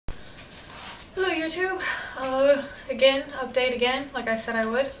YouTube. Again, update again, like I said I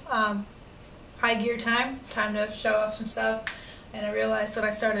would. High gear time to show off some stuff, and I realized that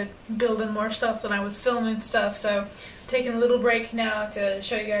I started building more stuff than I was filming stuff, so taking a little break now to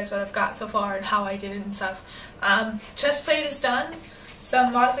show you guys what I've got so far and how I did it and stuff. Chest plate is done.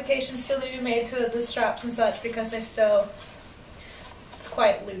 Some modifications still need to be made to the straps and such because it's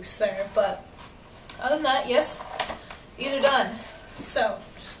quite loose there, but other than that, yes, these are done. So,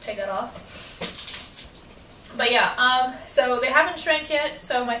 just take that off. But yeah, so they haven't shrank yet,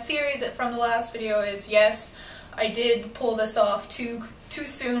 so my theory that from the last video is yes, I did pull this off too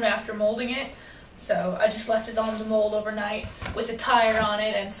soon after molding it, so I just left it on the mold overnight with a tire on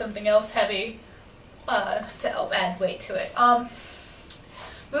it and something else heavy to help add weight to it.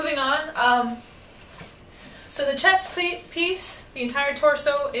 Moving on, so the chest piece, the entire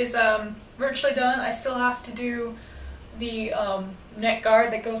torso is virtually done. I still have to do the neck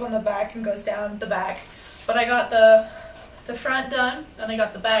guard that goes on the back and goes down the back. But I got the front done, and I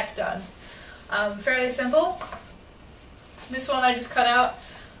got the back done. Fairly simple. This one I just cut out.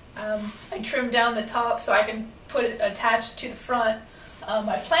 I trimmed down the top so I can put it attached to the front.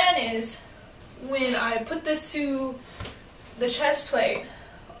 My plan is, when I put this to the chest plate,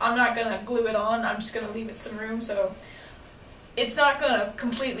 I'm not going to glue it on, I'm just going to leave it some room, so it's not going to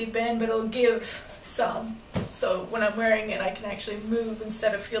completely bend, but it'll give some. So when I'm wearing it, I can actually move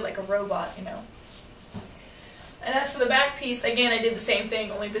instead of feel like a robot, you know. And as for the back piece, again, I did the same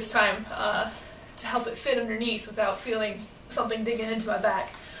thing, only this time to help it fit underneath without feeling something digging into my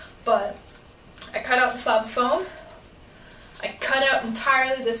back. But I cut out the slab of foam, I cut out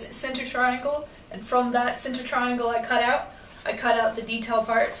entirely this center triangle, and from that center triangle I cut out the detail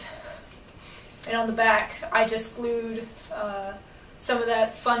parts. And on the back, I just glued some of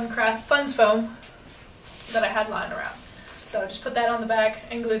that Fun's foam that I had lying around. So I just put that on the back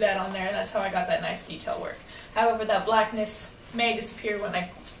and glued that on there, and that's how I got that nice detail work. However, that blackness may disappear when I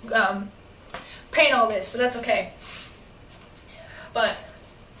paint all this, but that's okay. But,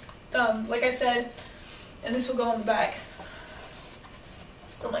 like I said, and this will go on the back,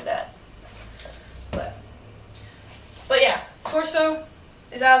 something like that. But yeah, torso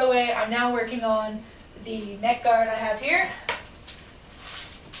is out of the way. I'm now working on the neck guard I have here.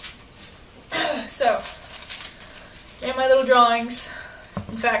 So, made my little drawings.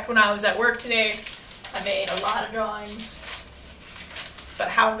 In fact, when I was at work today, I made a lot of drawings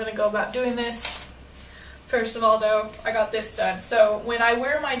about how I'm going to go about doing this. First of all, though, I got this done. So when I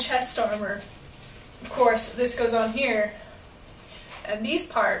wear my chest armor, of course, this goes on here, and these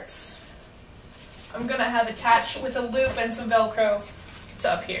parts I'm going to have attached with a loop and some Velcro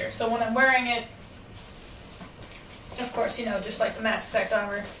to up here. So when I'm wearing it, of course, you know, just like the Mass Effect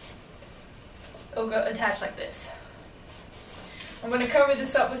armor, it'll go attached like this. I'm going to cover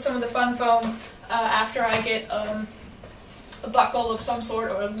this up with some of the Fun foam after I get a buckle of some sort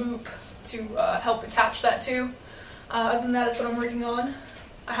or a loop to help attach that to. Other than that, that's what I'm working on.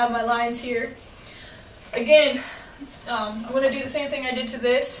 I have my lines here. Again, I'm going to do the same thing I did to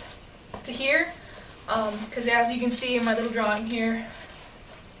this, to here, because as you can see in my little drawing here,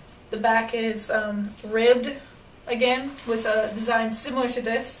 the back is ribbed again with a design similar to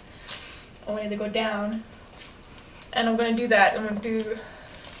this, only they go down. And I'm going to do that. I'm going to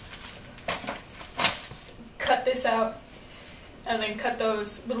cut this out, and then cut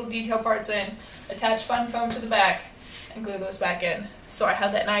those little detail parts in, attach Fun foam to the back, and glue those back in. So I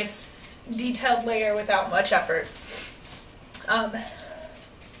have that nice detailed layer without much effort.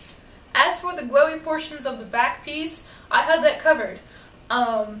 As for the glowy portions of the back piece, I have that covered.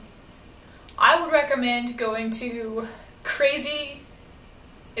 I would recommend going to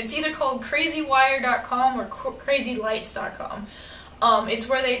it's either called crazywire.com or crazylights.com. It's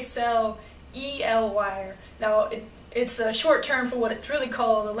where they sell EL wire. Now, it's a short term for what it's really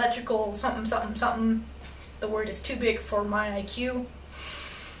called, electrical something something something. The word is too big for my IQ.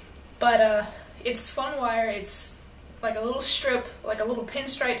 But it's fun wire. It's like a little strip, like a little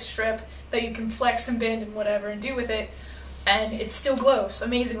pinstripe strip that you can flex and bend and whatever and do with it, and it still glows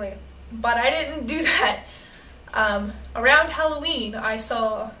amazingly. But I didn't do that. Around Halloween, I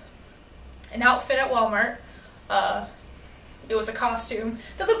saw an outfit at Walmart. It was a costume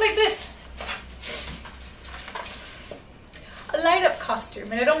that looked like this. A light-up costume,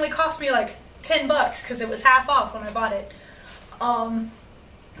 and it only cost me like $10 because it was half off when I bought it. And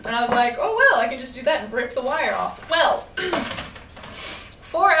I was like, oh well, I can just do that and rip the wire off. Well,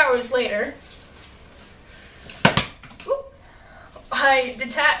 4 hours later, I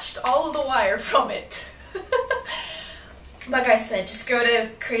detached all of the wire from it. like I said, just go to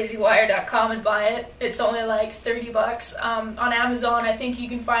crazywire.com and buy it. It's only like $30. On Amazon, I think you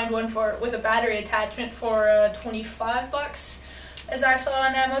can find one with a battery attachment for $25, as I saw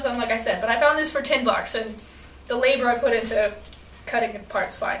on Amazon, like I said. But I found this for $10, and the labor I put into cutting it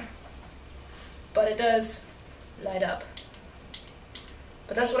apart's fine. But it does light up.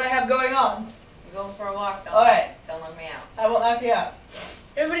 But that's what I have going on. You're going for a walk, though. Alright. Don't let me out. I won't knock you out.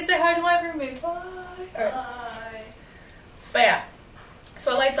 Everybody say hi to my roommate. Bye. Alright. Bye. But yeah.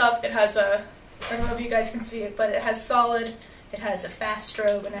 So it lights up. It has a, I don't know if you guys can see it, but it has solid, it has a fast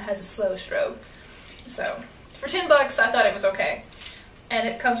strobe, and it has a slow strobe. So, for $10, I thought it was okay. And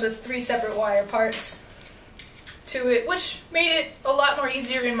it comes with 3 separate wire parts to it, which made it a lot more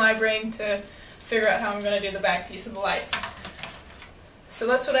easier in my brain to figure out how I'm going to do the back piece of the lights. So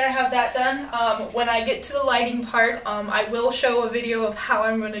that's what I have that done. When I get to the lighting part, I will show a video of how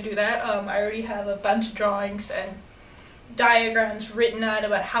I'm going to do that. I already have a bunch of drawings and diagrams written out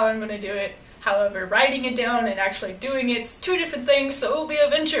about how I'm going to do it. However, writing it down and actually doing it's 2 different things, so it will be a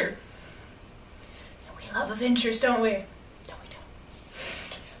venture. And we love adventures, don't we? Don't we?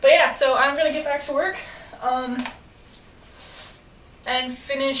 But yeah, so I'm going to get back to work and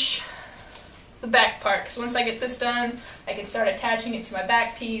finish the back part, because once I get this done, I can start attaching it to my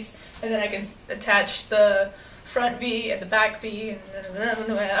back piece, and then I can attach the front V and the back V, and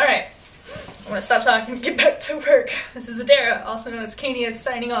alright. I'm going to stop talking and get back to work. This is Adara, also known as Kania,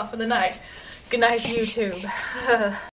 signing off for the night. Good night, YouTube.